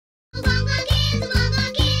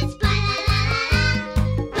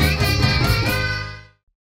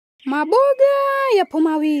Maboga yapo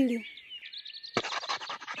mawili.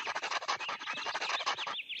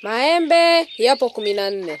 Maembe yapo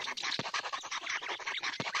 14.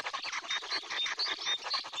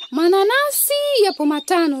 Mananasi yapo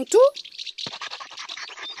 5 tu.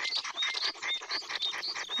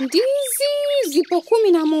 Ndizi zipo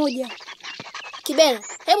 11. Kibena,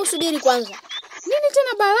 hebu subiri kwanza. Nini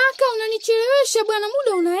tena Baraka, unanichelewesha bwana,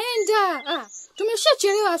 muda unaenda.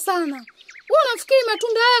 Tumeshachelewa sana. Wewe unafikiri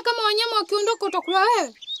matunda haya kama wanyama wakiondoka utakula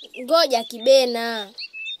wewe? Ngoja Kibena.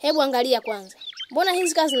 Hebu angalia kwanza. Mbona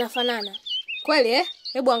hizi kazi zinafanana? Kweli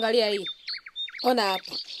Hebu angalia hii. Ona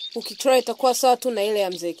hapa. Ukichora itakuwa sawa tu na ile ya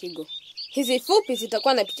Mzee Kigo. Hizi fupi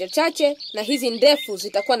zitakuwa na picha chache na hizi ndefu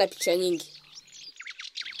zitakuwa na picha nyingi.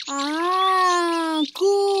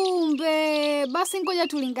 Kumbe. Basi ngoja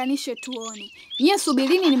tulinganishe tuone. Nyie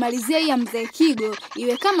subirini nimalizie hii ya Mzee Kigo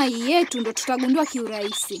iwe kama hii yetu, ndo tutagundua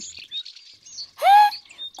kiurahisi.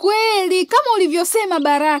 Kweli kama ulivyosema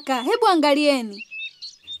Baraka, hebu angalieni.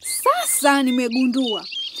 Sasa nimegundua.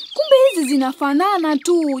 Kumbe hizi zinafanana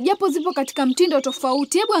tu, japo zipo katika mtindo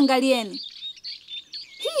tofauti. Hebu angalieni.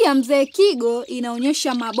 Hii ya Mzee Kigo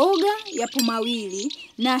inaonyesha maboga yapo mawili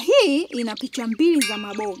na hii ina picha 2 za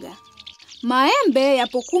maboga. Maembe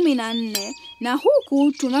yapo 14 na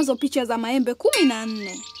huku tunazo picha za maembe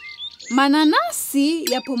 14.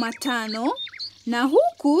 Mananasi yapo 5 na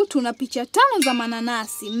huku tuna picha 5 za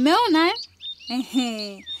mananasi. Mmeona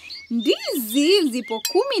Ndizi zipo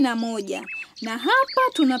 11 na hapa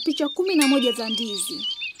tuna picha 11 za ndizi.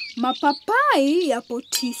 Mapapai yapo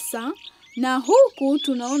 9 na huku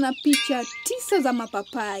tunaona picha 9 za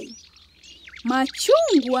mapapai.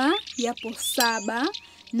 Machungwa yapo 7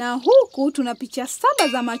 na huku tuna picha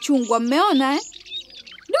 7 za machungwa. Mmeona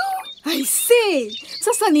I see.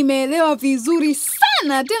 Sasa nimeelewa vizuri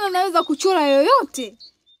sana, tena naweza kuchora yoyote.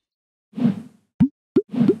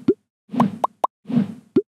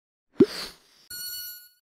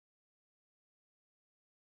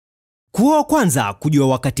 Kuwa wa kwanza kujua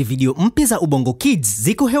wakati video mpya za Ubongo Kids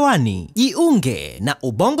ziko hewani. Jiunge na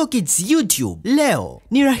Ubongo Kids YouTube leo.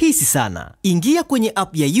 Ni rahisi sana. Ingia kwenye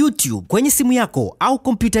app ya YouTube kwenye simu yako au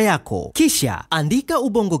kompyuta yako. Kisha andika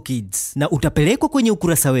Ubongo Kids na utapelekwa kwenye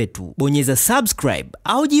ukurasa wetu. Bonyeza subscribe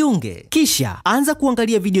au jiunge. Kisha anza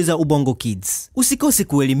kuangalia video za Ubongo Kids. Usikose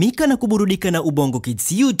kuelimika na kuburudika na Ubongo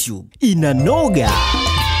Kids YouTube. Inanoga!